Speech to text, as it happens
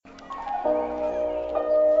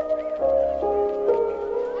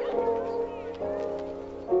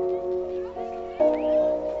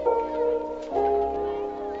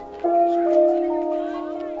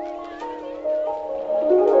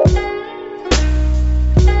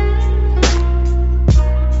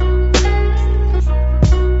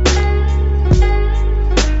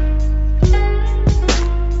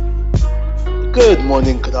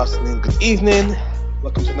morning, good afternoon, good evening.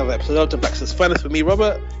 Welcome to another episode of The Black's Finest with me,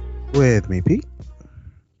 Robert. With me, Pete.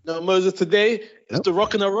 No Moses today. It's Nope. the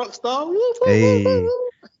Rock and the Rock Star. Hey,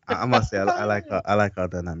 I must say, I like our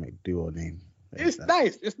dynamic duo name. Yeah, It's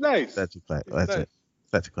nice. It's nice. It's actually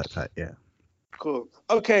quite tight. Yeah. Cool.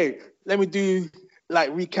 Okay, let me do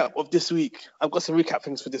recap of this week. I've got some recap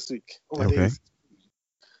things for this week. Okay. Days.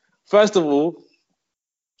 First of all,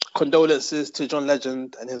 condolences to John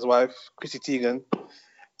Legend and his wife, Chrissy Teigen.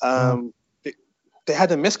 They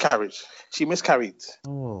had a miscarriage. She miscarried.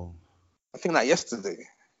 Oh. I think yesterday.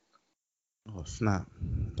 Oh snap!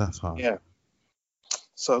 That's hard. Yeah.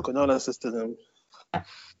 So condolences to them.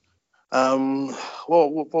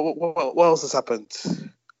 What else has happened?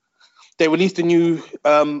 They released a new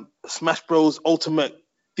Smash Bros. Ultimate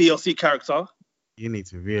DLC character. You need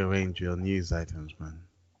to rearrange your news items, man.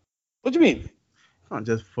 What do you mean? You can't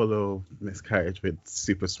just follow miscarriage with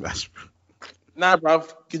Super Smash Bros. Nah, bruv.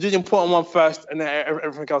 You do the important one first, and then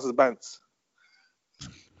everything else is banned.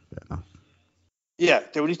 Fair enough. Yeah,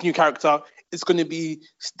 they released a new character. It's going to be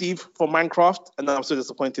Steve from Minecraft, and I'm so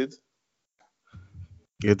disappointed.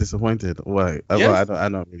 You're disappointed? Why? Yes. I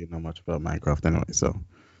don't really know much about Minecraft anyway, so.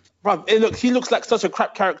 Bruv, he looks like such a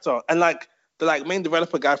crap character, and the main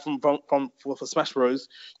developer guy for Smash Bros.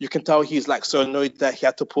 You can tell he's so annoyed that he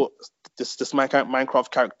had to put this Minecraft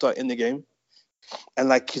character in the game,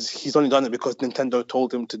 and he's only done it because Nintendo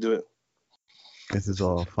told him to do it. This is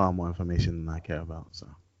all far more information than I care about, so.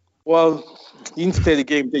 Well, you need to play the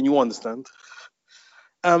game, then you understand.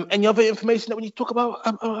 Any other information that we need to talk about?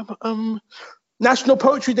 National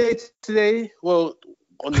Poetry Day today. Well,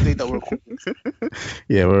 on the day that we're recording.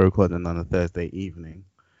 Yeah, we're recording on a Thursday evening.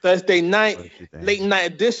 Thursday night, late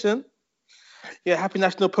night edition. Yeah, happy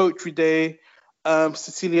National Poetry Day.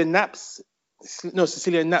 Cecilia Knapp is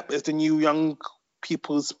the new Young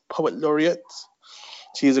People's Poet Laureate.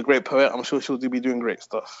 She's a great poet. I'm sure she'll be doing great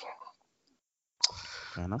stuff.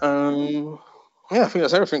 Fair enough. Yeah, I think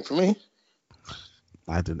that's everything for me.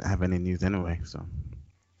 I didn't have any news anyway, so.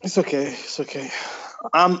 It's okay.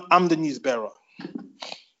 I'm the news bearer.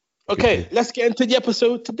 Okay, let's get into the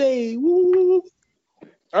episode today. Woo!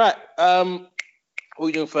 All right. What are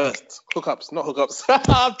we doing first? Hookups, not hookups.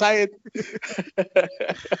 I'm tired.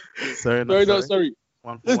 Sorry.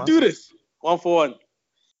 Let's do this. 1 for 1.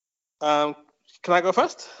 Can I go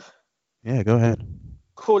first? Yeah, go ahead.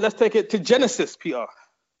 Cool. Let's take it to Genesis, Peter.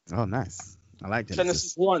 Oh, nice. I like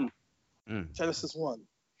Genesis 1. Mm. Genesis 1.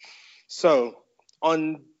 So,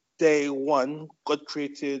 on day 1, God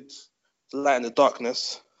created the light and the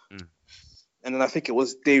darkness. Mm. And then I think it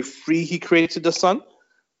was day 3 he created the sun.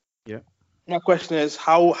 Yeah. My question is,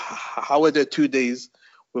 how are there 2 days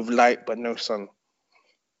with light but no sun?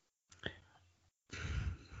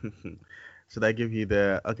 Should I give you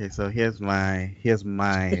the... Okay, so here's my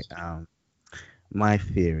my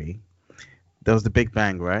theory. There was the Big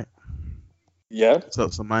Bang, right? Yeah. So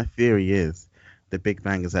my theory is the Big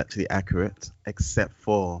Bang is actually accurate, except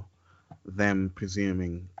for them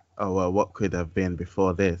presuming, what could have been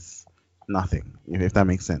before this? Nothing, if that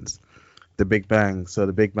makes sense. The Big Bang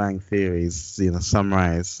theory is,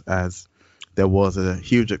 summarized as there was a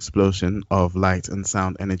huge explosion of light and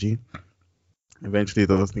sound energy. Eventually,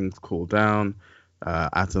 those things cooled down.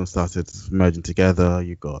 Atoms started merging together.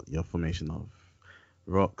 You got your formation of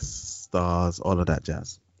rocks, stars, all of that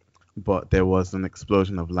jazz. But there was an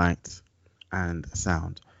explosion of light and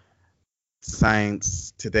sound.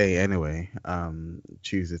 Science today, anyway,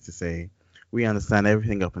 chooses to say we understand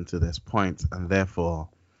everything up until this point, and therefore,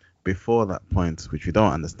 before that point, which we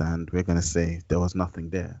don't understand, we're going to say there was nothing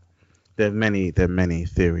there. There are many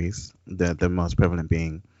theories. The most prevalent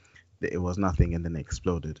being that it was nothing and then it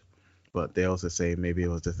exploded. But they also say maybe it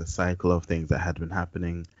was just a cycle of things that had been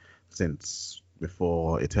happening since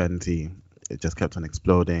before eternity. It just kept on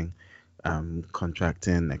exploding,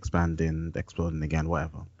 contracting, expanding, exploding again,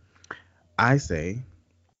 whatever. I say,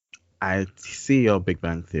 I see your Big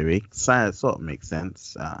Bang theory. Science sort of makes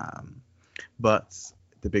sense. But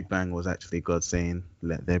the Big Bang was actually God saying,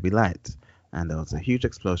 let there be light. And there was a huge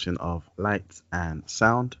explosion of light and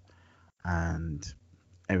sound, and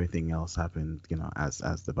everything else happened, as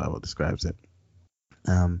the Bible describes it.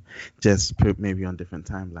 Just maybe on different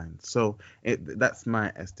timelines. So that's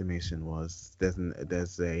my estimation. Was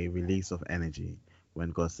there's a release of energy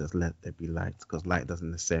when God says let there be light, because light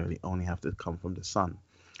doesn't necessarily only have to come from the sun.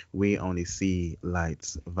 We only see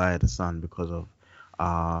light via the sun because of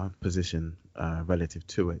our position relative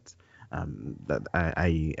to it,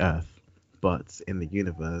 i.e. Earth. But in the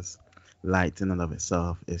universe, light in and of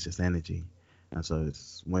itself is just energy. And so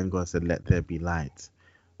it's when God said, let there be light,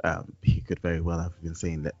 he could very well have been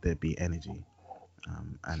saying, let there be energy.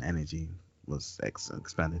 and energy was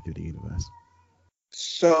expanded through the universe.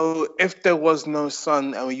 So if there was no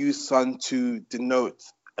sun and we used sun to denote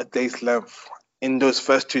a day's length, in those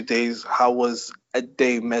first 2 days, how was a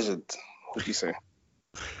day measured? Would you say?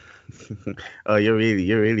 Oh, you're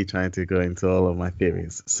really trying to go into all of my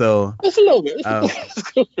theories. So, Just a little bit. um, Let's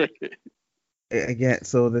go for it. again,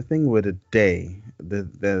 so the thing with a day,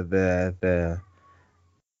 the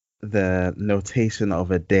notation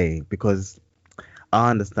of a day, because our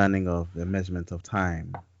understanding of the measurement of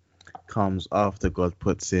time comes after God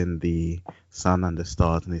puts in the sun and the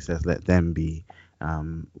stars, and He says, let them be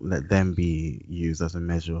used as a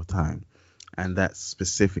measure of time, and that's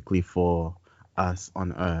specifically for us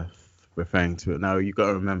on Earth, referring to it. Now you got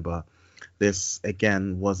to remember, this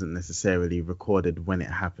again wasn't necessarily recorded when it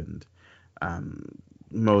happened. Um,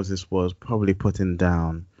 Moses was probably putting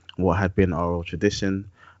down what had been oral tradition.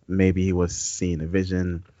 Maybe he was seeing a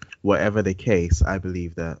vision. Whatever the case, I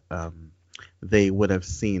believe that they would have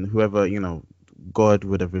seen whoever, God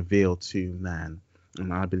would have revealed to man.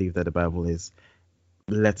 And I believe that the Bible is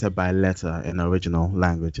letter by letter in original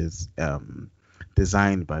languages,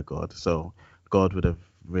 designed by God. So God would have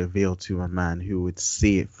revealed to a man who would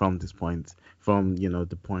see it from this point, from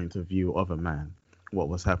the point of view of a man, what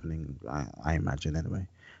was happening. I imagine anyway,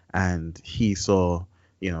 and he saw,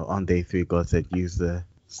 on day 3, God said, use the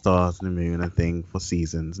stars and the moon and thing for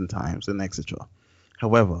seasons and times and etc.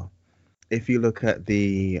 However, if you look at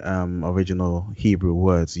the original Hebrew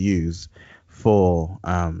words used for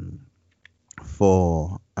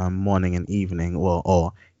morning and evening,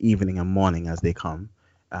 or evening and morning as they come,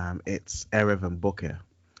 it's Erev and Boker.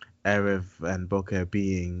 Erev and Boker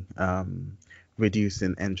being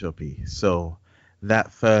reducing entropy. So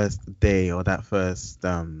that first day, or that first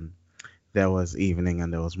there was evening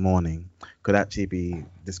and there was morning, could actually be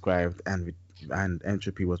described, and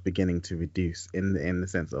entropy was beginning to reduce in the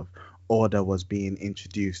sense of order was being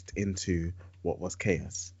introduced into what was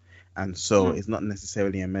chaos. And so it's not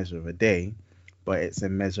necessarily a measure of a day, but it's a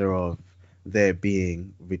measure of there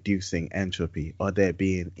being reducing entropy, or there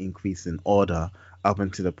being increasing order, up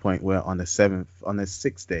until the point where on the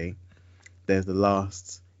sixth day, there's the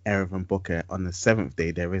last Erev and Boker. On the seventh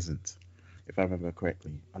day, there isn't, if I remember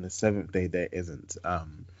correctly. On the seventh day, there isn't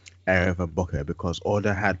Erev and Boker, because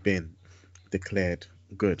order had been declared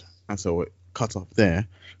good, and so it cut off there,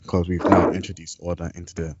 because we've now introduced order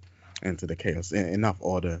into the chaos. Enough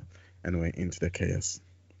order anyway into the chaos,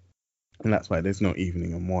 and that's why there's no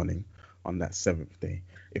evening or morning on that seventh day,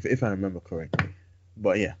 if I remember correctly.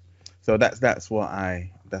 But yeah, so that's how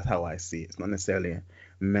I see it. It's not necessarily a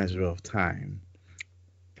measure of time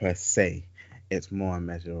per se. It's more a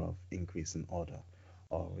measure of increasing order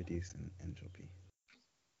or reducing entropy.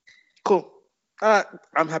 Cool. All right.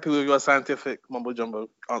 I'm happy with your scientific mumbo jumbo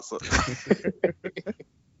answer.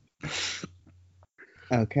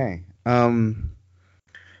 Okay.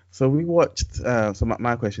 So we watched. So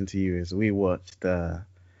my question to you is: we watched.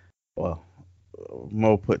 Well,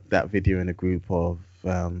 Mo put that video in a group of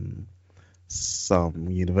some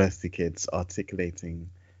university kids articulating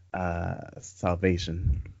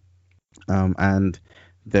salvation, and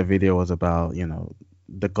the video was about,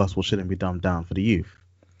 the gospel shouldn't be dumbed down for the youth.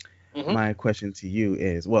 Mm-hmm. My question to you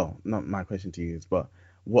is, well, not my question to you is, but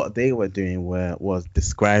what they were doing was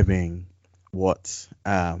describing what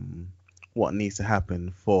needs to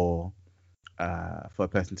happen for a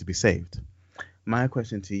person to be saved. My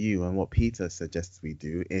question to you, and what Peter suggests we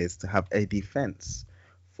do, is to have a defense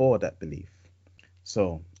for that belief.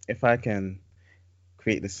 So if I can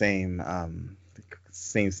create the same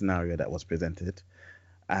scenario that was presented,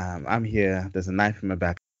 I'm here. There's a knife in my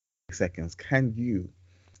back. Seconds. Can you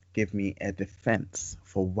give me a defense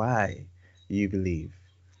for why you believe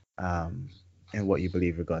in what you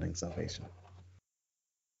believe regarding salvation?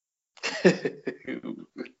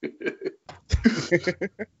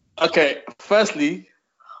 Okay. Firstly,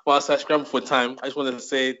 whilst I scramble for time, I just wanted to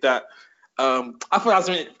say that I thought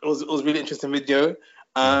it was a really interesting video.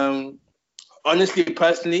 Honestly,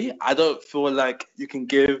 personally, I don't feel like you can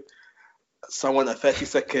give someone a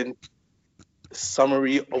 30-second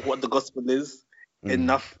summary of what the gospel is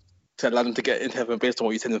enough to allow them to get into heaven based on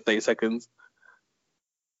what you said in 30 seconds.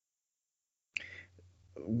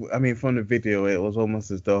 I mean, from the video, it was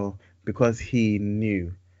almost as though, because he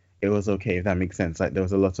knew it was okay, if that makes sense. Like, there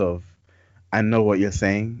was a lot of, I know what you're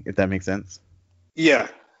saying, if that makes sense. Yeah.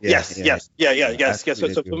 Yeah, Yes. yeah, Yes. Yeah. yeah. Yes. Yes.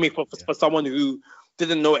 Absolutely So for agree. me, for someone who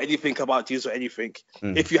didn't know anything about Jesus or anything,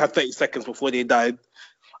 if you have 30 seconds before they died,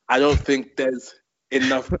 I don't think there's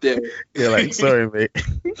enough there. You're like, sorry, mate.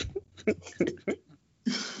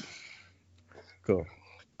 Cool.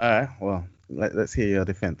 All right. Well, let's hear your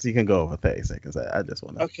defense. You can go over 30 seconds. I just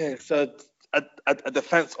want to. Okay, so a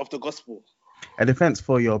defense of the gospel. A defense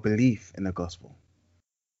for your belief in the gospel.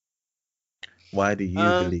 Why do you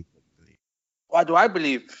believe? Why do I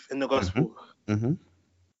believe in the Mm-hmm. gospel? Mm-hmm.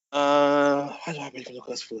 Why do I believe in the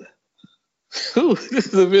gospel? Ooh, this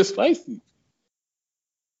is a bit spicy.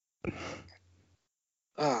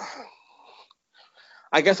 Ah,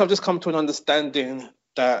 I guess I've just come to an understanding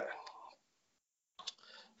that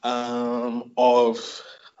of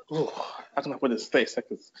how can I put this? 30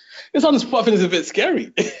 seconds. This on the spot thing is a bit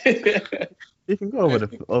scary. You can go over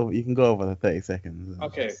the 30 seconds.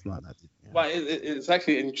 Okay. It's not that deep, yeah. But it's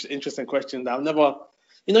actually an interesting question that I've never,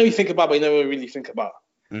 you think about, but you never really think about.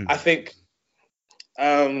 I think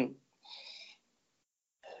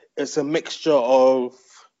it's a mixture of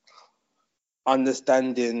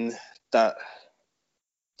understanding that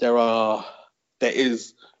there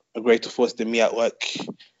is a greater force than me at work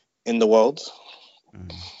in the world,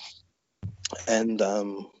 and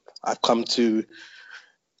I've come to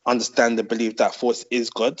understand and believe that force is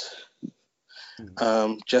God.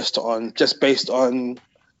 Just based on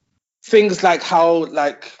things like how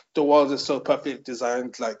the world is so perfectly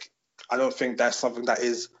designed. Like, I don't think that's something that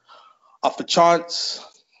is up for chance.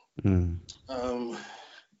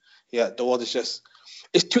 Yeah, the world is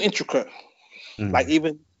it's too intricate. Like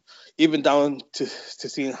even down to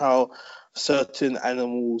seeing how certain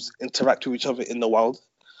animals interact with each other in the wild.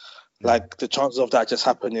 Like, the chances of that just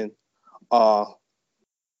happening are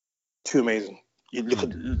too amazing. You look at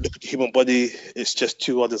the human body; it's just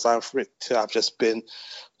too well designed for it to have just been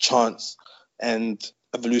chance and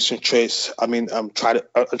evolution trace. I mean, tried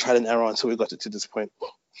and error until we got it to this point.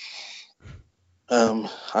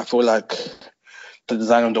 I feel like the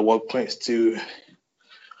design of the world points to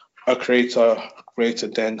a creator greater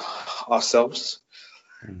than ourselves,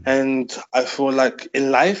 and I feel like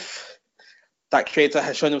in life, that creator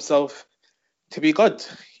has shown himself to be God.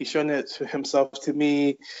 He's shown it to himself to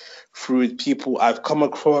me through people I've come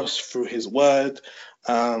across, through his word.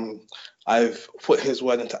 I've put his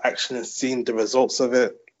word into action and seen the results of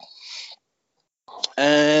it.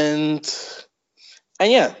 And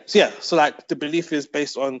yeah, so like the belief is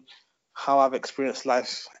based on how I've experienced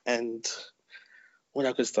life and all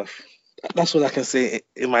that good stuff. That's what I can say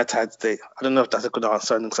in my tired state. I don't know if that's a good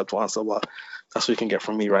answer, an acceptable answer, but that's what you can get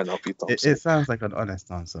from me right now, Peter. It sounds like an honest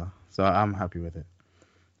answer, so I'm happy with it.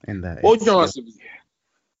 In that, what would your answer be?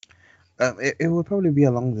 It would probably be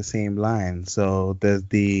along the same line. So there's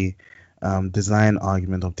the design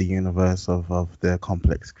argument of the universe of the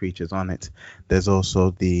complex creatures on it. There's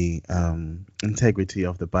also the integrity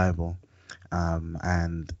of the Bible,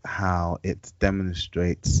 and how it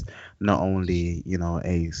demonstrates not only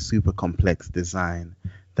a super complex design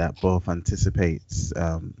that both anticipates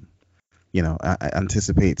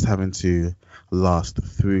anticipates having to last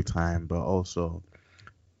through time, but also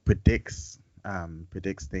predicts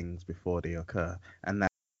things before they occur, and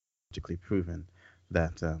that's logically proven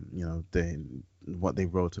that what they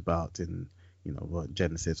wrote about in what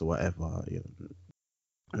Genesis or whatever,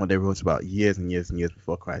 what they wrote about years and years and years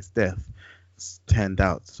before Christ's death turned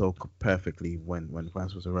out so perfectly when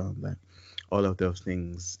Christ was around, that all of those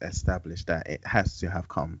things established that it has to have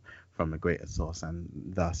come from a greater source, and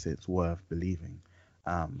thus it's worth believing.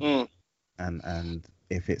 And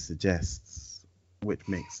if it suggests, which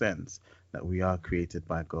makes sense, that we are created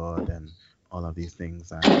by God and all of these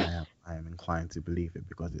things, I am inclined to believe it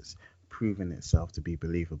because it's proven itself to be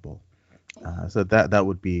believable. So that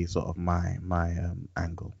would be sort of my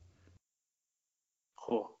angle.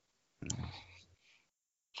 Cool.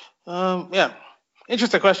 Yeah,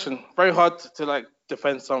 interesting question. Very hard to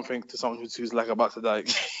defend something to someone who's like about to die.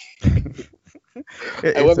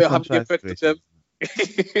 I won't be having to effect to them.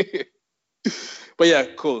 But yeah,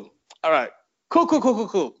 cool. All right.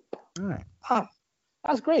 Cool. All right.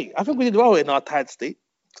 That's great. I think we did well in our tired state.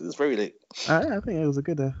 It's very late. I think it was a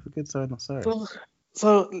good sorry.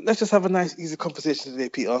 So let's just have a nice, easy conversation today,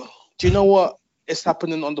 Peter. Do you know what is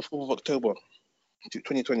happening on the 4th of October,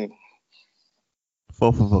 2020?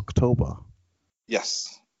 4th of October?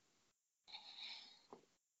 Yes.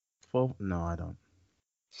 4th? No, I don't.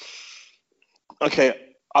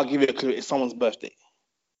 Okay, I'll give you a clue. It's someone's birthday.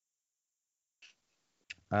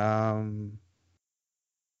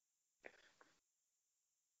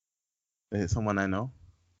 Is it someone I know?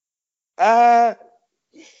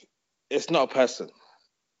 It's not a person.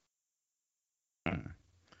 No,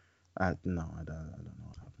 I don't know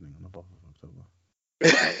what's happening on the 4th of October.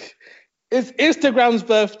 It's Instagram's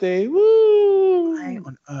birthday. Woo! Why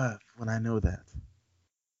on earth would I know that?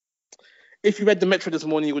 If you read the Metro this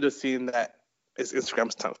morning, you would have seen that It's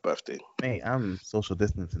Instagram's 10th birthday. Mate, I'm social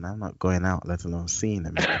distancing. I'm not going out, let alone seeing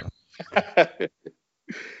them. But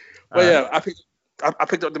All right. yeah, I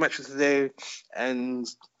picked up the metrics today, and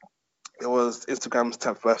it was Instagram's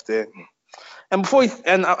 10th birthday. And before I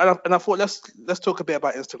thought let's talk a bit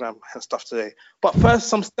about Instagram and stuff today. But first,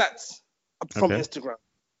 some stats from Okay. Instagram.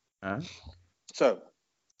 All right. So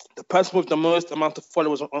the person with the most amount of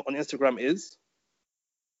followers on Instagram is.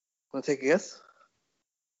 Want to take a guess?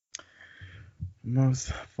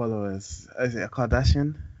 Most followers. Is it a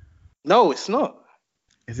Kardashian? No, it's not.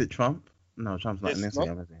 Is it Trump? No, Trump's not on It's not.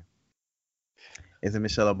 Instagram, is he? Is it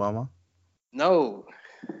Michelle Obama? No.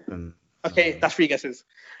 Then, Okay, that's 3 guesses.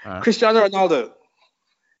 all right. Cristiano Ronaldo.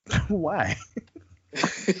 Why?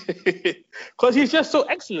 Because he's just so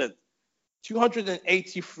excellent.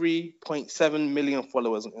 283.7 million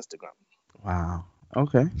followers on Instagram. Wow.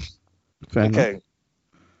 Okay. Fair enough. Okay.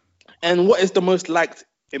 And what is the most liked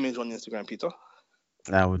image on Instagram, Peter?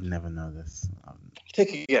 I would never know this.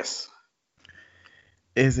 Take a guess.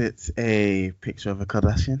 Is it a picture of a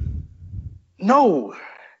Kardashian? No.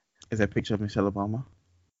 Is it a picture of Michelle Obama?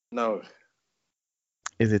 No.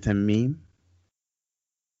 Is it a meme?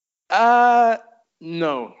 No.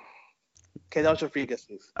 Okay, that was your 3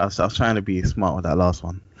 guesses. I was trying to be smart with that last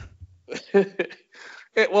one.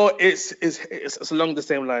 It's along the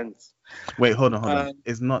same lines. Wait, hold on.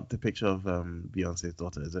 It's not the picture of Beyonce's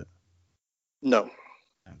daughter, is it? No.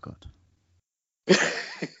 Thank God.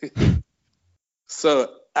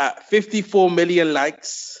 So at 54 million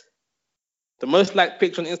likes, the most liked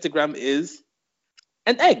picture on Instagram is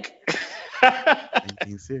an egg. Are you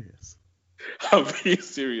being serious? I'm being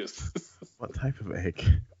serious. What type of egg?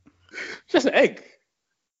 Just an egg.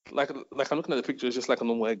 Like I'm looking at the picture, it's just like a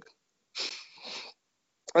normal egg.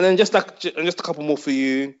 And then just a couple more for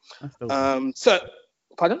you. That's dope.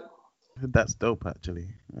 Pardon? That's dope, actually.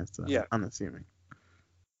 That's Yeah. unassuming.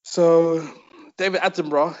 So David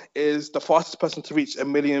Attenborough is the fastest person to reach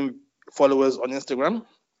 1 million followers on Instagram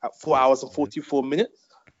at 4 hours and 44 minutes.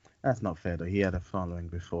 That's not fair, though. He had a following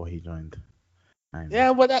before he joined.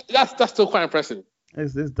 Yeah, but that's still quite impressive.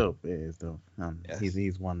 It's dope. It is dope. Yes.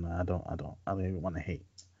 He's one I don't even want to hate.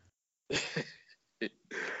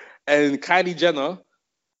 And Kylie Jenner,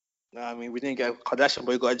 I mean, we didn't get a Kardashian,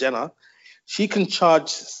 but we got a Jenner. She can charge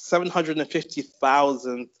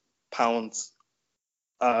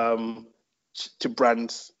 £750,000 to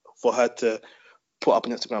brands for her to put up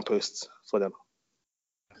an Instagram post for them.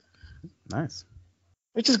 Nice.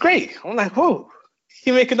 Which is great. I'm like, whoa,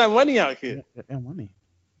 you're making that money out here. Yeah, money.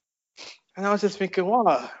 And I was just thinking,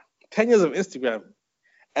 wow, 10 years of Instagram.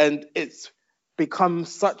 And it's become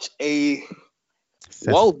such a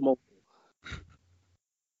world model.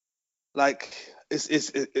 Like,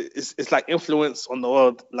 it's like influence on the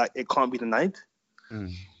world, like it can't be denied.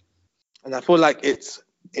 Mm. And I feel like it's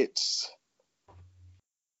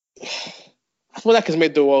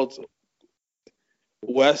made the world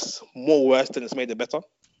more worse than it's made it better.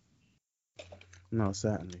 No,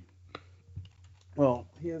 certainly. Well,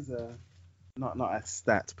 here's not a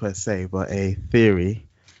stat per se, but a theory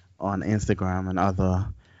on Instagram and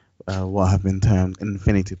other what have been termed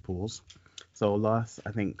infinity pools. So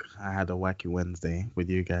I think I had a wacky Wednesday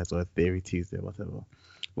with you guys, or a theory Tuesday, whatever,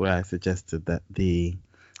 where I suggested that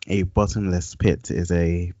a bottomless pit is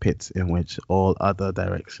a pit in which all other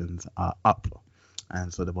directions are up,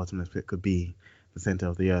 and so the bottomless pit could be the center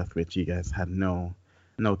of the earth, which you guys had no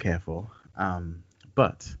care for.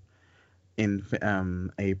 But in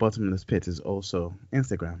a bottomless pit is also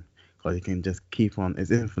Instagram, because you can just keep on.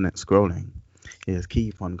 It's infinite scrolling. You just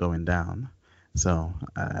keep on going down. So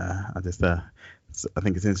I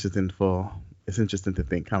think it's interesting to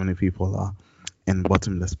think how many people are in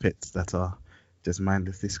bottomless pits that are just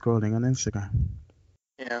mindlessly scrolling on Instagram.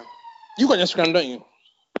 Yeah, you got Instagram, don't you?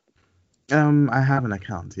 I have an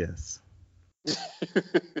account, yes.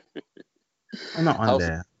 I'm not on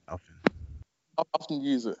there often. How often do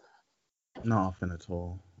you use it? Not often at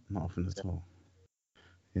all.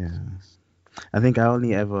 Yeah. I think I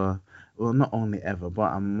only ever, well, not only ever,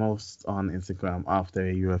 but I'm most on Instagram after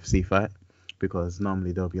a UFC fight, because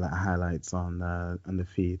normally there'll be like highlights on the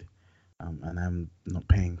feed, and I'm not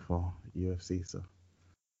paying for UFC, so.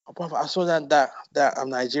 Oh, brother, I saw that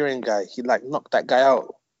Nigerian guy. He like knocked that guy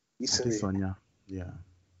out recently. Adesanya, yeah.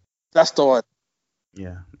 That's the one.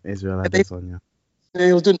 Yeah, Israel Adesanya.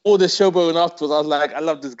 He was doing all the showboating afterwards. I was like, I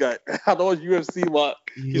love this guy. I know it's UFC, but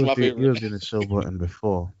he's my favorite. He was doing the showboating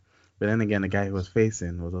before, but then again, the guy he was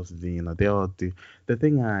facing was also doing. They all do. The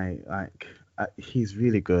thing I like, he's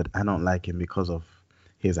really good. I don't like him because of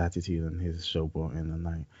his attitude and his showboating,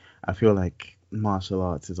 and I feel like martial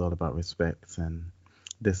arts is all about respect, and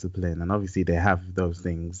discipline, and obviously they have those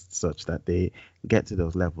things such that they get to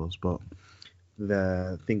those levels. But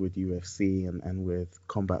the thing with UFC and with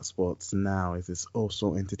combat sports now is it's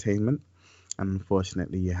also entertainment, and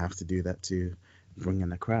unfortunately you have to do that to bring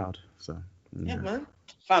in a crowd. So Yeah, yeah, man.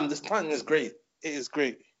 Fam, this Titan is great. It is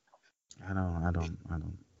great. I don't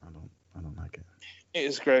like it. It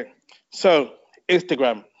is great. So,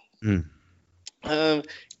 Instagram. Mm. Um, Bottomless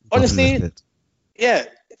honestly, pit. yeah,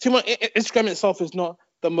 too much. Instagram itself is not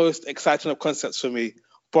the most exciting of concepts for me.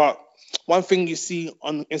 But one thing you see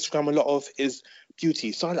on Instagram a lot of is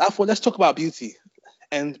beauty. So I thought let's talk about beauty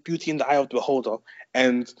and beauty in the eye of the beholder.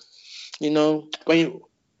 And when you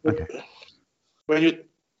Okay. when you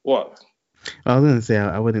what I was gonna say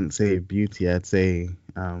I wouldn't say beauty. I'd say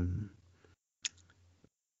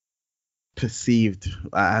perceived.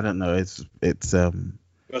 I don't know. It's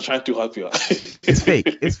you're trying too hard for you. it's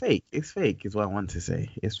fake. It's fake. It's fake. Is what I want to say.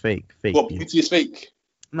 It's fake. Fake What beauty. beauty is fake?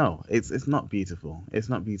 No, it's not beautiful. It's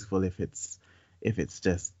not beautiful if it's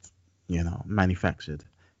just manufactured.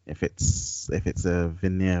 If it's a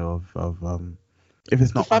veneer of if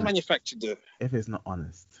it's not Define honest. manufactured though. If it's not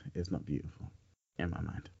honest, it's not beautiful in my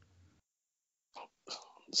mind.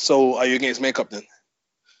 So are you against makeup then?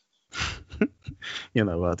 You're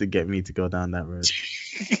not about to get me to go down that road.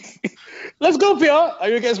 Let's go, Peter. Are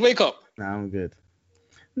you against makeup? Nah, I'm good.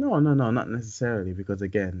 No, no, no, not necessarily because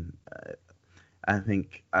again, I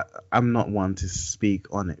think I'm not one to speak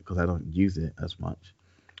on it because I don't use it as much.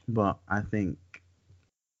 But I think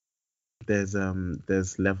there's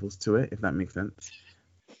levels to it, if that makes sense.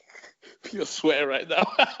 You're sweating right now.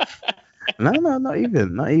 No, no, not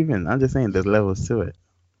even. I'm just saying there's levels to it.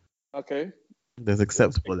 Okay. There's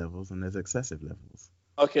acceptable levels and there's excessive levels.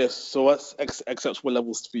 Okay, so what's acceptable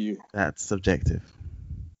levels for you? That's subjective.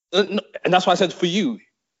 No, and that's why I said for you.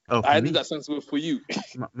 Oh, for I me, did that sensible for you,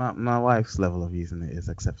 my wife's level of using it is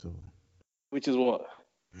acceptable. which is what?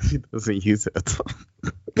 She doesn't use it at all.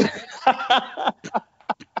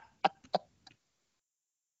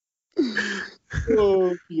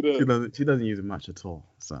 Oh, Peter. She doesn't use it much at all.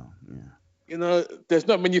 So yeah. There's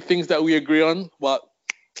not many things that we agree on, but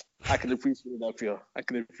I can appreciate that, Peter. I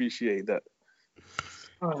can appreciate that.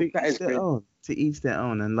 Oh, To that each is their great. own. To each their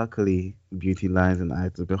own, and luckily, beauty lies in the eye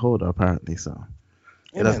of the beholder. Apparently, so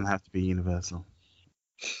it Yeah, doesn't man. have to be universal.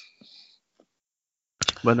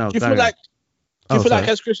 But no, Do you feel carry on. like do you Oh, feel like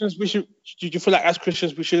sorry. as Christians we should? Do you feel like as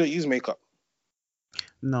Christians we shouldn't use makeup?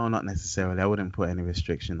 No, not necessarily. I wouldn't put any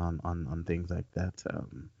restriction on things like that.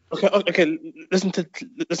 Okay. Listen to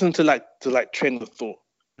train of thought,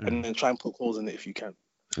 and Mm, then try and poke holes in it if you can.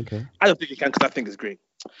 okay. I don't think you can because I think it's great.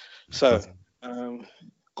 So, Possible.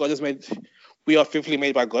 God has made. We are fearfully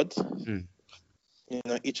made by God. Mm,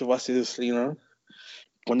 Each of us is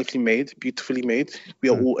wonderfully made, beautifully made. We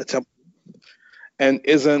are mm. all a temple, and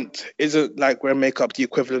isn't like wearing makeup the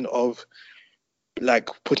equivalent of like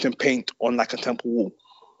putting paint on like a temple wall?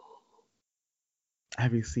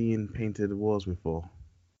 Have you seen painted walls before?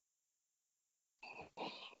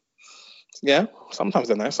 Yeah, sometimes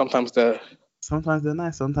they're nice, sometimes they're Sometimes they're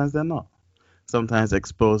nice, sometimes they're not. Sometimes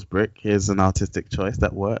exposed brick is an artistic choice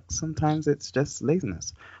that works. Sometimes it's just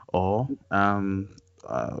laziness or uh,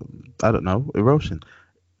 I don't know, erosion.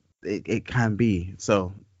 It can be.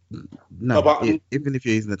 So no, no, but even if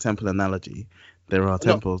you're using the temple analogy, there are no,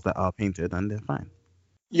 temples that are painted and they're fine.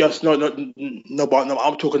 yes, no, no, no, but no,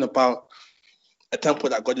 I'm talking about a temple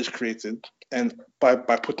that God has created, and by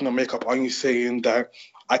putting on makeup, are you saying that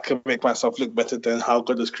I can make myself look better than how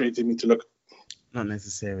God has created me to look? Not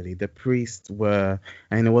necessarily. The priests were,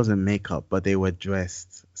 I mean, it wasn't makeup, but they were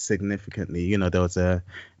dressed significantly. There was a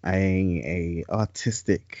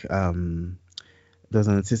artistic there's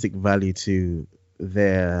an artistic value to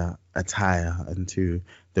their attire and to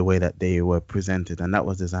the way that they were presented, and that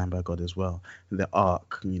was designed by God as well. The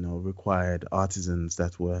ark, required artisans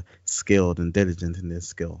that were skilled and diligent in their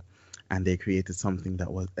skill, and they created something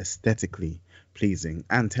that was aesthetically pleasing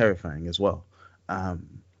and terrifying as well.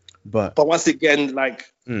 Um, but But once again, like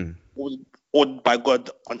mm, ordered by God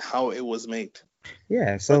on how it was made.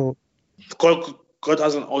 yeah, But so God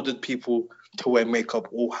hasn't ordered people to wear makeup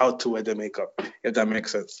or how to wear their makeup, if that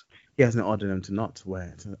makes sense. he hasn't ordered them to not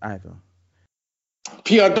wear it either.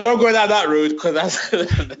 Peter, don't go down that road because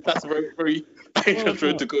that's a very, very No, dangerous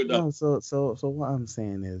road no, to go down. no. So what I'm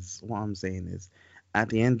saying is, at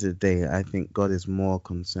the end of the day, I think God is more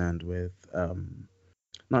concerned with,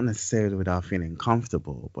 not necessarily with our feeling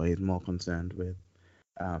comfortable, but he's more concerned with,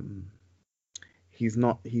 um, it's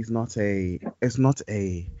not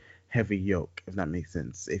a heavy yoke, if that makes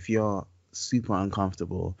sense. If you're super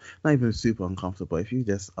uncomfortable, not even super uncomfortable, if you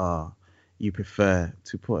just are, you prefer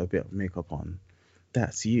to put a bit of makeup on,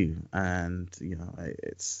 that's you. And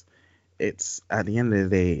it's at the end of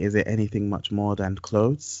the day, is it anything much more than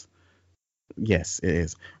clothes? Yes, it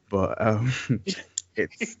is. But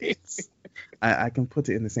it's I can put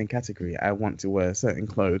it in the same category. I want to wear certain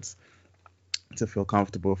clothes to feel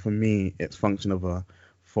comfortable. For me, it's function of a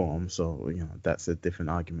form, so that's a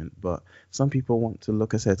different argument. But some people want to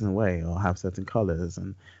look a certain way or have certain colors,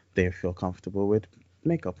 and they feel comfortable with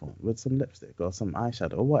makeup on, with some lipstick or some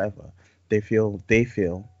eyeshadow or whatever. They feel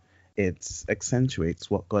it accentuates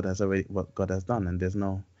what God has done, and there's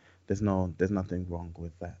nothing wrong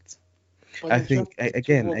with that. But I then you have think to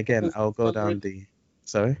accentuate again I'll go God down already. the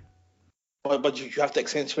sorry. But you have to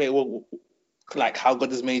accentuate like how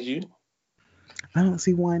God has made you. I don't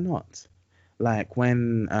see why not. Like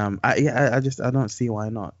when I don't see why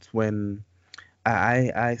not. When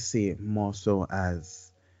I see it more so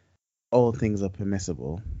as all things are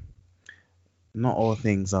permissible, not all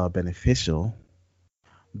things are beneficial,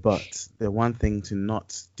 but the one thing to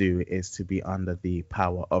not do is to be under the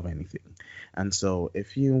power of anything. And so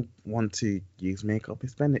if you want to use makeup,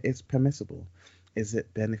 it's permissible. Is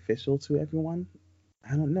it beneficial to everyone?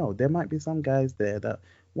 I don't know. There might be some guys there that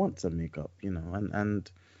want some makeup,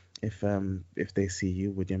 and if they see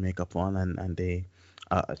you with your makeup on and they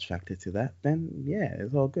are attracted to that, then yeah,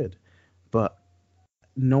 it's all good. But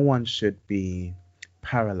no one should be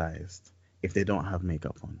paralyzed if they don't have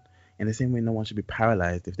makeup on. In the same way, no one should be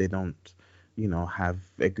paralyzed if they don't, have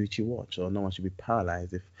a Gucci watch, or no one should be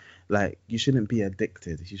paralyzed if, like, you shouldn't be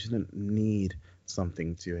addicted. You shouldn't need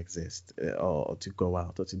something to exist or to go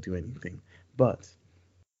out or to do anything. But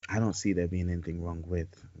I don't see there being anything wrong with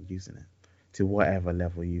using it to whatever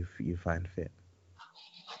level you find fit.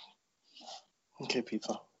 Okay,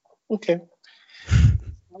 Peter. Okay.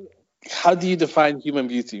 How do you define human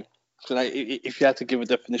beauty? So, like, if you had to give a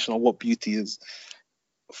definition of what beauty is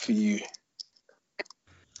for you,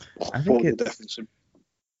 I what think would the it's definition?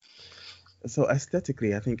 so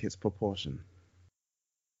aesthetically. I think it's proportion.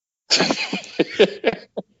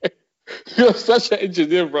 You're such an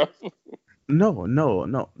engineer, bro. No, no,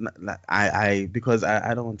 no. Like I because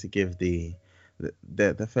I don't want to give the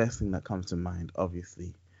first thing that comes to mind.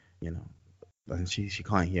 Obviously, you know, and she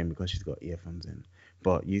can't hear me because she's got earphones in.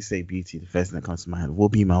 But you say beauty, the first thing that comes to mind will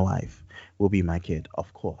be my wife, will be my kid,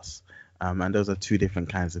 of course. And those are two different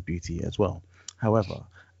kinds of beauty as well. However,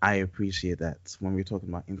 I appreciate that when we're talking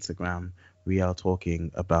about Instagram, we are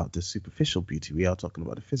talking about the superficial beauty. We are talking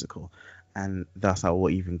about the physical, and that's how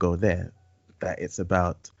we'll even go there. That it's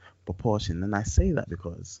about proportion, and I say that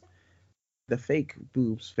because the fake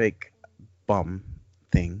boobs, fake bum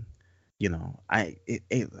thing, and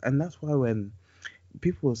that's why when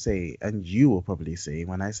people will say, and you will probably say,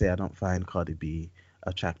 when I say I don't find Cardi B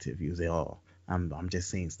attractive, you say, "Oh, I'm just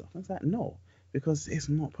saying stuff." I was like, no, because it's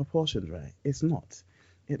not proportioned right. It's not.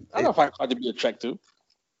 I It don't find hard to be attractive.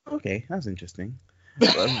 okay, that's interesting.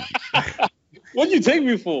 Um, What do you take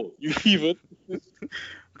me for? You heathen.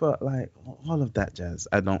 but like all of that jazz,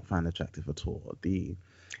 I don't find attractive at all. The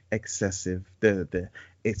excessive, the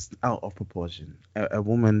it's out of proportion. A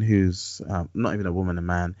woman who's not even a woman, a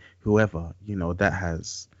man, whoever that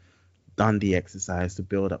has done the exercise to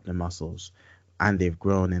build up the muscles and they've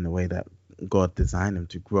grown in the way that God designed them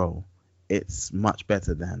to grow, it's much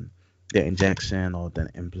better than the injection or the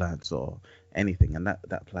implants or anything. And that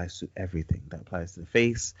applies to everything. That applies to the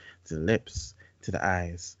face, to the lips, to the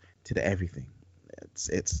eyes, to the everything.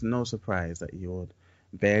 It's no surprise that you would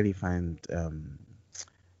barely find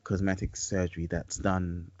cosmetic surgery that's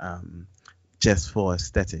done just for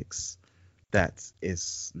aesthetics that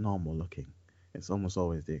is normal looking. It's almost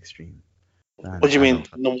always the extreme. What And do you I mean?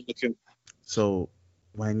 don't. No one looking. So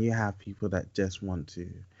when you have people that just want to,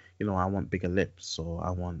 I want bigger lips, or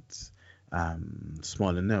I want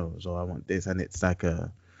smaller nose, or I want this, and it's like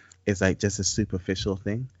just a superficial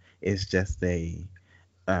thing. It's just a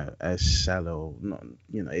shallow, not,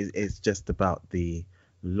 it's just about the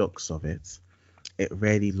looks of it. It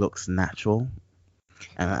really looks natural,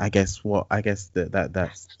 and I guess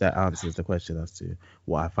that answers the question as to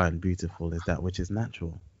what I find beautiful is that which is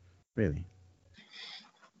natural, really.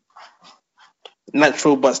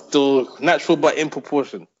 Natural but in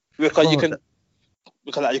proportion. Because you Well, can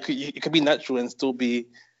because like, you could be natural and still be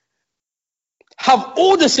have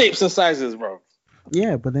all the shapes and sizes, bro.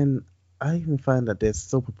 yeah, but then I even find that there's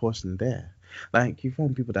still proportion there. Like you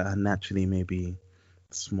find people that are naturally maybe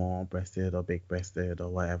small breasted or big breasted or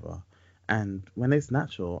whatever. And when it's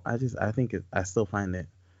natural, I think I still find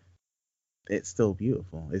it's still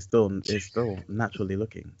beautiful. It's still naturally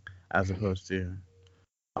looking as opposed to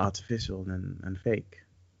artificial and fake.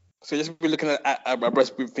 So just be looking at my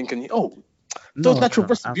breast, be thinking, oh, Those No, natural no,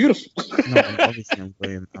 breasts are beautiful. no. I'm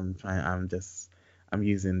going. I'm trying. I'm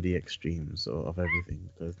using the extremes of everything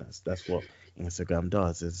because that's what Instagram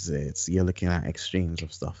does. Is it's you're looking at extremes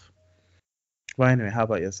of stuff. Well, anyway, how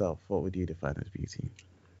about yourself? What would you define as beauty?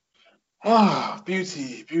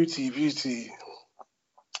 Beauty, beauty, beauty.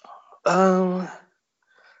 Um,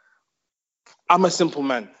 I'm a simple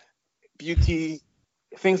man. Beauty,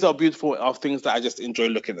 things that are beautiful are things that I just enjoy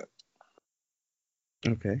looking at.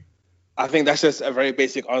 Okay. I think that's just a very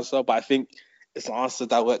basic answer, but I think it's an answer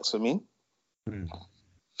that works for me. Hmm.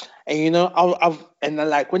 And I've and then,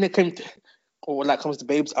 like when it comes to or when that comes to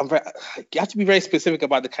babes, you have to be very specific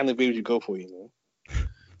about the kind of babes you go for.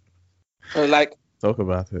 So like Talk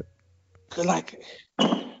about it. like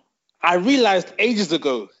I realized ages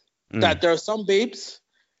ago Mm. that there are some babes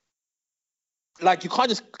like you can't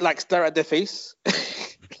just like stare at their face.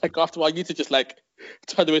 Like after a while, you need to just like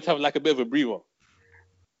turn away to have like a bit of a breather.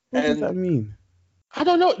 What does And that mean? I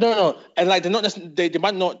don't know, no, and like they're not they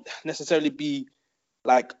might not necessarily be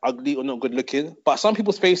like ugly or not good looking, but some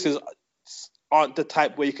people's faces aren't the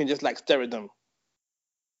type where you can just like stare at them.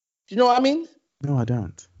 Do you know what I mean? No, I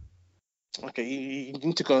don't. Okay, you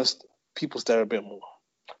need to go and people stare a bit more.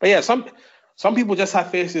 But yeah, some people just have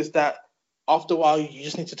faces that after a while you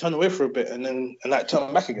just need to turn away for a bit and like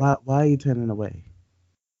turn back again. Why are you turning away?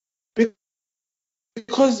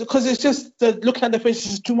 Because it's just the looking at the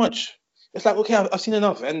faces is too much. It's like okay, I've seen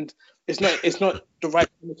enough, and it's not the right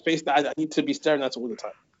kind of face that I need to be staring at all the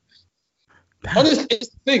time. Damn. Honestly,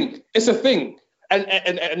 it's a thing. It's a thing. And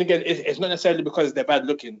again, it's not necessarily because they're bad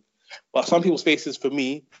looking, but some people's faces for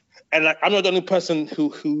me, and like I'm not the only person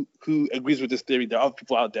who agrees with this theory. There are other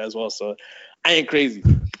people out there as well, so I ain't crazy.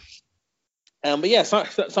 But yeah,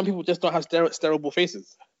 some people just don't have stereable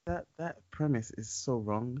faces. That premise is so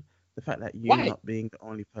wrong. The fact that you Why? not being the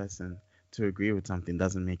only person to agree with something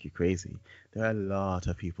doesn't make you crazy. There are a lot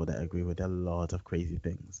of people that agree with a lot of crazy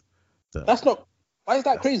things. So That's not. Why is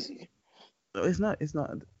that that's crazy? no, it's not.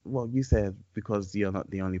 Well, you said because you're not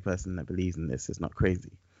the only person that believes in this, it's not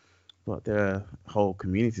crazy. But there are whole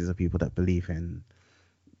communities of people that believe in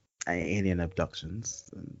alien abductions,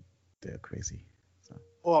 and they're crazy. So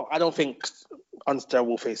Well, I don't think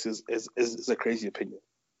unstereable faces is a crazy opinion.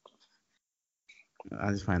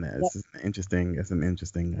 I just find that it's an interesting, it's an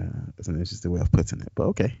interesting way of putting it. But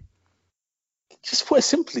okay, Just put it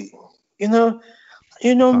simply, you know,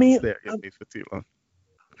 you know can't me. stare at your face for too long.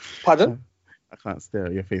 Pardon? Uh, I can't stare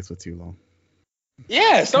at your face for too long.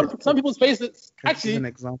 Yeah, Can, some can, people's faces. can you give an Actually,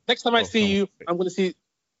 example next time I of see someone's you, face?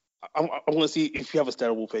 I'm gonna see if you have a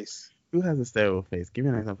stereotype face. Who has a stareable face? Give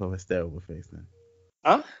me an example of a stareable face then.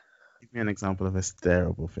 Huh? Give me an example of a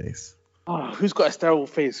stareable face. Oh, who's got a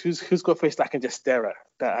stereotype face? Who's got a face that I can just stare at?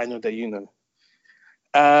 That I know that you know.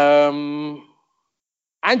 Um,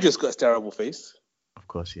 Andrew's got a stereotype face. Of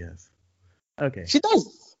course she has. Okay. She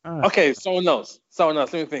does. All right. Okay, someone else. Someone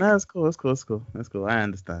else. Let me think. No, that's cool. That's cool. That's cool. That's cool. I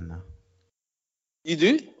understand now. You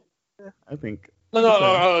do? Yeah, I think No, no. it's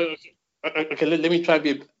alright. Okay, let me try to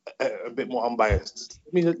be a bit more unbiased.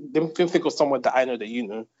 Let me think of someone that I know that you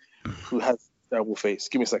know who has a terrible face.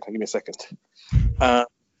 Give me a second. Give me a second. Uh,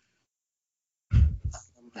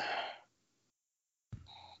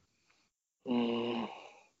 mm,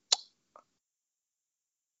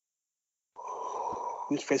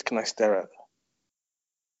 whose face can I stare at?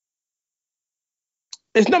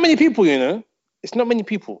 It's not many people, you know. It's not many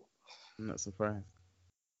people. I'm not surprised.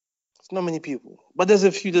 It's not many people. But there's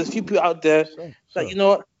a few people out there Sure, that sure. you know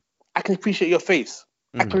what? I can appreciate your face.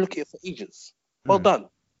 I Mm, can look at it for ages. Well mm, done.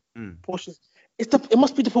 mm. Proportions. It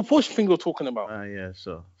must be the proportion thing we're talking about. Yeah,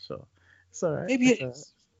 sure, sure. It's alright. Maybe It's it alright.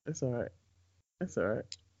 is. It's alright. It's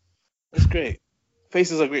alright. It's great.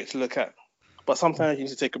 Faces are great to look at, but sometimes you need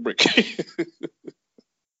to take a break.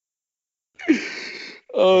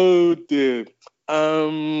 Oh dear.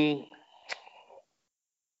 Um,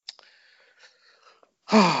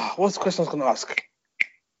 what's the question I was going to ask?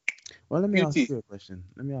 Well, let me ask Beauty. you a question.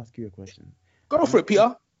 Let me ask you a question. Go Do for you it, think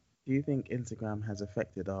Peter. do you think Instagram has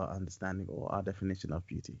affected our understanding or our definition of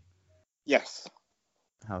beauty? Yes.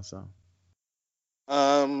 How so?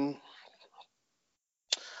 Um,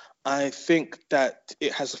 I think that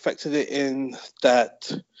it has affected it in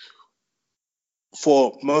that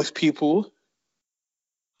for most people,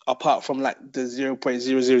 apart from like the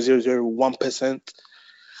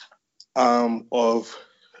 0.00001% of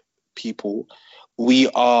people, we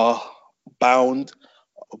are bound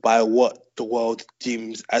by what the world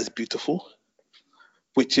deems as beautiful,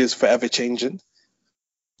 which is forever changing,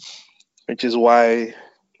 which is why,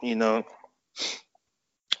 you know,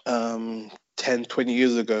 10, 20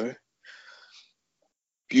 years ago,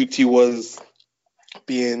 beauty was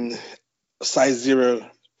being size 0,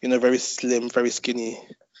 very slim, very skinny.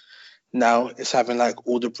 Now it's having like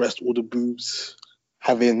all the breasts, all the boobs,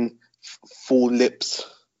 having full lips.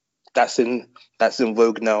 That's in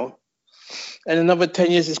vogue now. And another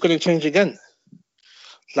 10 years, it's going to change again.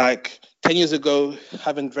 Like 10 years ago,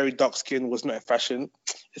 having very dark skin was not a fashion.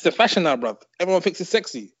 It's a fashion now, bruv. Everyone thinks it's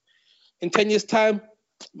sexy. In 10 years' time,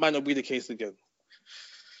 might not be the case again.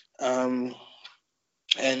 And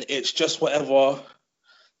it's just whatever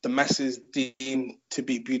the masses deem to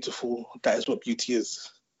be beautiful. That is what beauty is.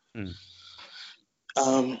 Mm.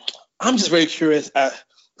 I'm just very curious at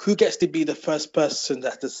who gets to be the first person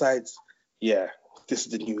that decides, yeah, this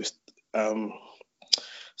is the newest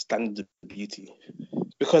standard of beauty.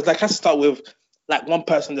 Because like, it has to start with like one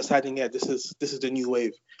person deciding, yeah, this is the new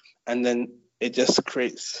wave, and then it just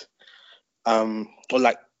creates, or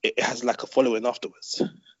like it has like a following afterwards.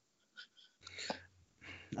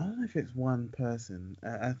 I don't know if it's one person.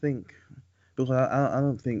 I think because I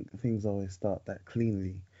don't think things always start that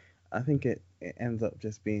cleanly. I think it ends up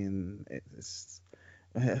just being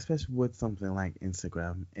especially with something like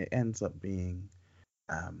Instagram, it ends up being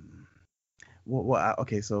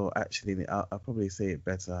okay, so actually I'll probably say it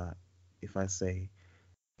better if I say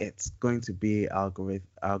it's going to be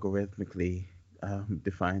algorithmically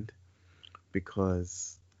defined,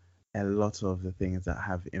 because a lot of the things that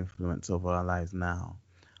have influence over our lives now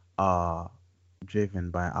are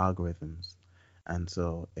driven by algorithms, and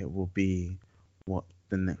so it will be what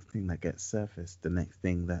the next thing that gets surfaced, the next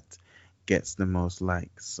thing that gets the most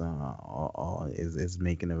likes, or is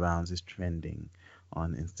making the rounds, is trending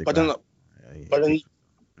on But then, Instagram. but then,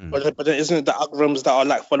 Mm. but then, isn't it the algorithms that are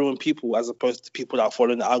like following people as opposed to people that are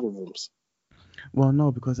following the algorithms? Well,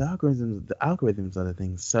 no, because the algorithms are the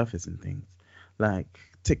things surfacing things. Like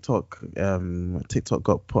TikTok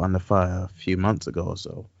got put under fire a few months ago or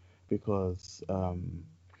so because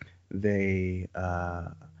they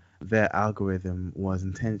their algorithm was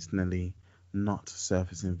intentionally not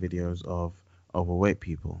surfacing videos of overweight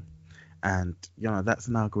people, and that's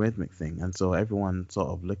an algorithmic thing, and so everyone sort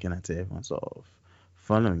of looking at it, everyone sort of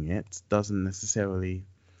following it, doesn't necessarily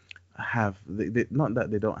have not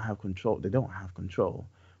that they don't have control, they don't have control,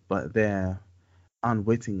 but they're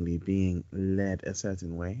unwittingly being led a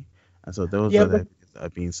certain way, and so those Yeah, are the but videos that are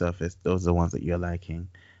being surfaced, those are the ones that you're liking,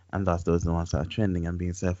 and thus those are the ones that are trending and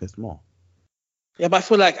being surfaced more. I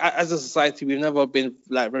feel like as a society, we've never been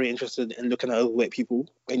like very interested in looking at overweight people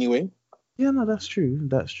anyway. Yeah, no, that's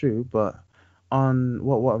true, but on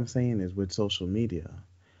what I'm saying is, with social media,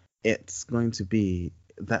 it's going to be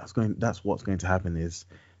that's what's going to happen, is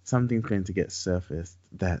something's going to get surfaced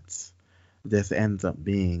that this ends up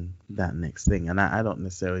being that next thing, and I don't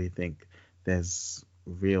necessarily think there's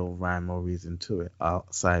real rhyme or reason to it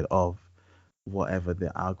outside of whatever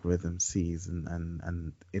the algorithm sees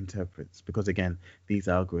and interprets, because again, these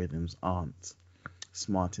algorithms aren't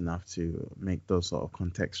smart enough to make those sort of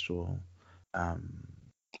um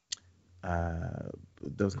uh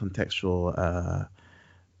contextual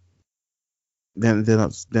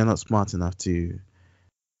they're not smart enough to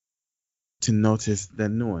notice the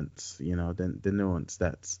nuance, the nuance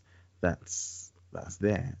that's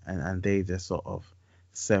there, and they just sort of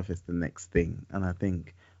surface the next thing. And I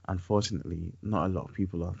think, unfortunately, not a lot of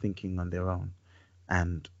people are thinking on their own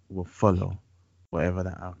and will follow whatever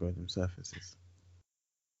that algorithm surfaces.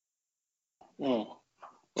 Mm,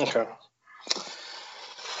 okay.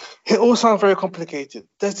 It all sounds very complicated.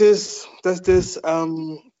 There's this.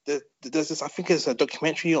 I think it's a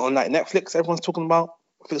documentary on like Netflix. Everyone's talking about.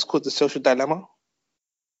 I think it's called The Social Dilemma.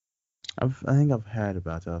 I think I've heard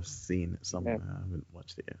about it. I've seen it Yeah, somewhere. I haven't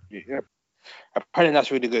watched it yet. yeah. Apparently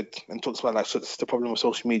that's really good and talks about like the problem with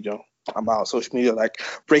social media. About social media like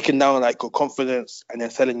breaking down like your confidence and then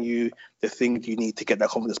telling you the things you need to get that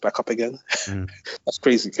confidence back up again. Mm. That's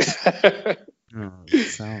crazy. Oh,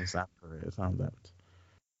 it sounds accurate. It sounds apt.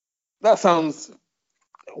 That sounds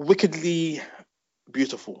wickedly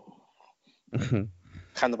beautiful.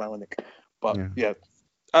 Kind of ironic, but Yeah. yeah.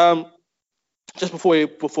 Um, just before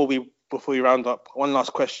we round up, one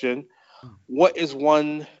last question: what is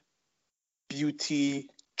one beauty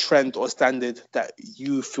trend or standard that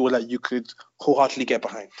you feel like you could wholeheartedly get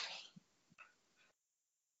behind?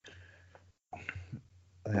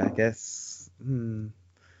 I guess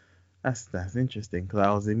that's interesting, because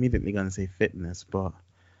I was immediately going to say fitness, but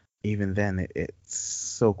even then it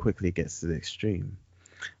so quickly gets to the extreme.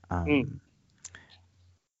 Mm. Um,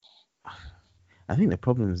 I think the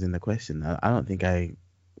problem is in the question. I don't think I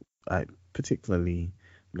particularly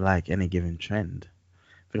like any given trend,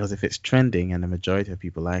 because if it's trending and the majority of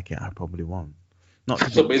people like it, I probably won't. Not to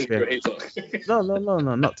be So basically, contrary. you're a hater. No, no, no,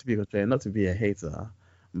 no, not to be contrary, not to be a hater,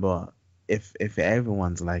 but if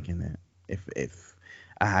everyone's liking it, if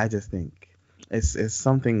I just think it's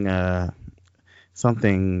something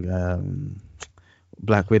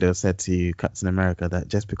Black Widow said to Captain America, that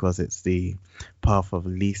just because it's the path of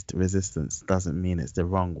least resistance doesn't mean it's the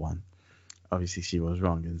wrong one. Obviously, she was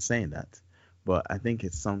wrong in saying that, but I think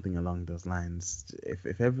it's something along those lines.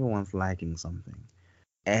 If everyone's liking something,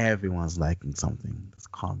 this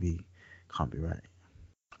can't be right.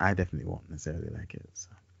 I definitely won't necessarily like it. So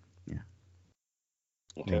yeah,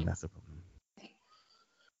 I Okay. think that's the problem.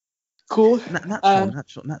 Cool.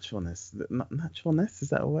 Naturalness. Naturalness, is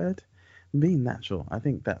that a word? Being natural. I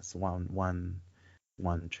think that's one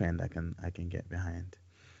trend I can get behind.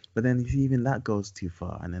 But then if even that goes too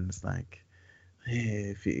far, and then it's like,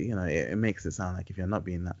 if it makes it sound like if you're not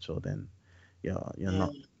being natural, then you're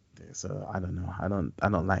not. So I don't know. I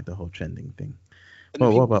don't like the whole trending thing. And then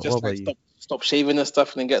Well, what people about what just about like you? stop shaving and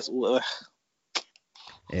stuff, and then gets all.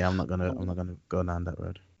 Yeah, I'm not gonna go down that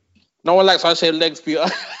road. No one likes how I shave legs, Peter.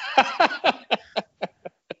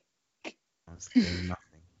 Honestly, nothing.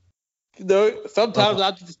 What Sometimes about I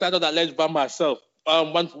have to stand on that ledge by myself.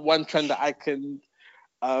 One trend that I can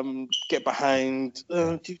get behind.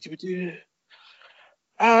 yeah.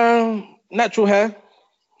 Natural hair.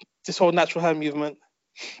 This whole natural hair movement.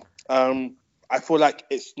 Um, I feel like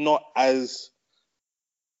it's not as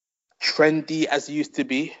trendy as it used to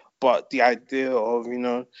be, but the idea of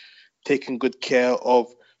taking good care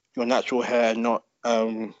of your natural hair, not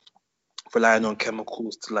relying on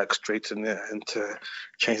chemicals to like straighten it and to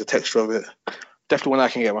change the texture of it. Definitely one I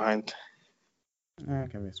can get behind. I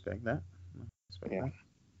can respect that. Respect Yeah.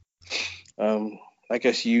 that. I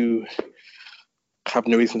guess you have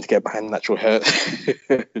no reason to get behind natural hair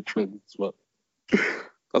trends, but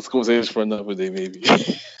that's a conversation for another day, maybe. See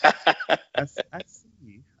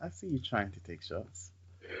you. I see you trying to take shots.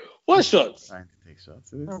 What shots? Trying to take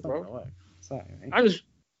shots. It's Oh, not bro. gonna work. Sorry, mate.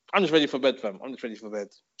 I'm just ready for bed, fam. I'm just ready for bed.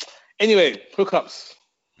 Anyway, hookups.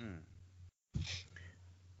 Mm.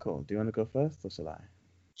 Cool. Do you want to go first or shall I?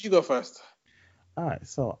 You go first. All right.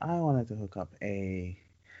 So I wanted to hook up a.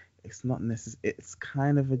 It's not necessary. It's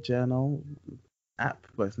kind of a journal app,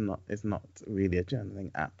 but it's not really a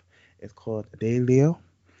journaling app. It's called Dailyo,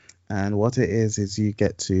 and what it is you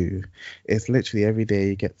get to. It's literally every day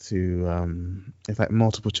you get to. It's like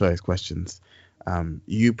multiple choice questions.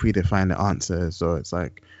 You predefine the answers, so it's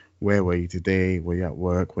like, where were you today? Were you at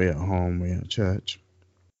work? Were you at home? Were you at church?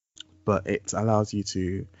 But it allows you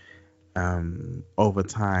to over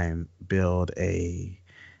time build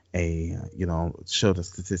show the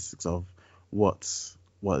statistics of what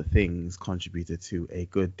what things contributed to a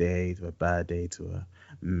good day, to a bad day, to a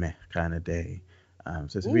meh kind of day.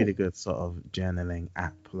 So it's a Ooh. really good sort of journaling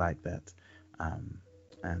app like that. Um,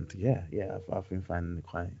 and yeah, I've been finding it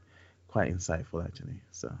quite insightful actually.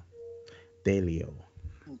 So Dailyo.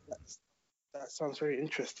 That sounds very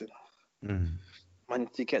interesting. Mm. I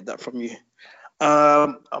need to get that from you.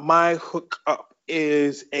 My hookup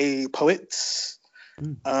is a poet.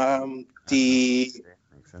 Mm. The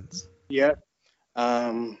Makes sense. Yeah.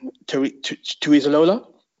 Teresa Lola.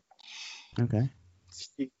 Okay.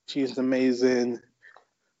 She's an amazing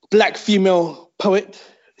black female poet.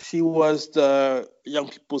 She was the Young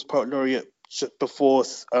People's Poet Laureate just before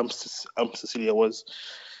Cecilia was.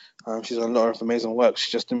 She's done a lot of amazing work.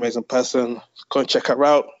 She's just an amazing person. Go and check her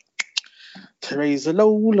out. Teresa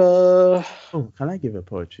Lola. Oh, can I give a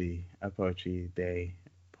poetry day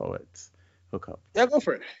poet hookup? Yeah, go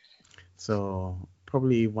for it. So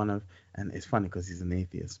probably and it's funny because he's an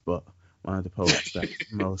atheist, but one of the poets that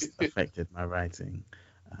most affected my writing.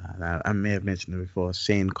 I may have mentioned it before.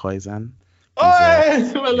 Shane Koizan. He's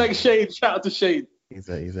a Oh, I yeah, like Shade. Shout out to Shade. he's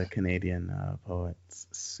a Canadian poet.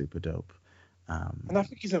 Super dope. And I Um,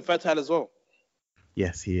 think he's infertile as well.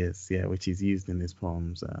 yes, he is. Yeah, which he's used in his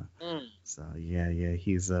poems. Mm. So yeah,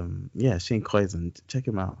 he's Shane Koizan. Check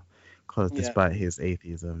him out. Cause Yeah, despite his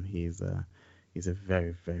atheism, he's a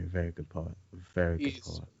very very very good poet. Very good he's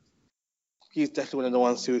poet. he's definitely one of the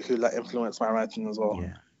ones who like influenced my writing as well.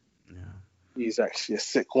 Yeah, yeah. He's actually a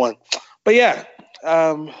sick one. But yeah,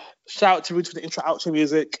 shout out to Ruth for the intro outro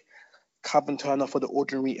music. Calvin Turner for the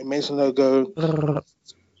ordinary amazing logo.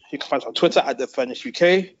 You can find us on Twitter at the Furnace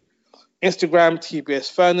UK, Instagram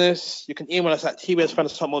TBS Furnace. You can email us at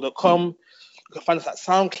tbsfurnace@hotmail.com. You can find us at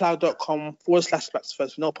soundcloud.com/Black First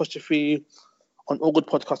with no apostrophe on all good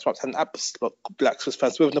podcast apps and apps, but Black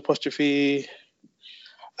First with an apostrophe.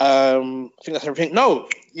 I think that's everything. No,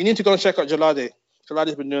 you need to go and check out Jalade.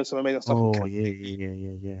 Jalade's been doing some amazing stuff with Oh Cat.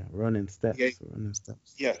 yeah. Running Yeah, steps, running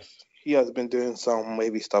steps. yes, he has been doing some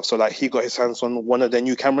wavy stuff. So like he got his hands on one of their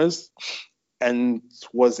new cameras, and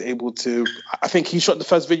was able to. I think he shot the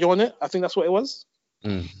first video on it. I think that's what it was.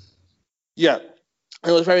 Yeah,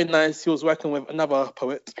 it was very nice. He was working with another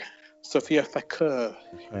poet, Sophia Thakur.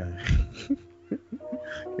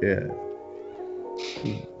 Yeah.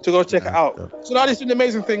 To go check it out. So now he's doing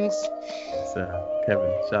amazing things.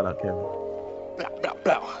 Kevin, shout out Kevin. Blah, blah,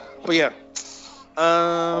 blah. But yeah.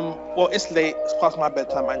 Well, it's late. It's past my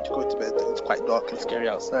bedtime. I need to go to bed. It's quite dark and scary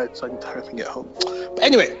outside, so I need to hurry and get home. But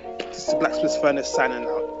anyway, this is the Blacksmith Furnace signing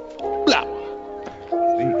out.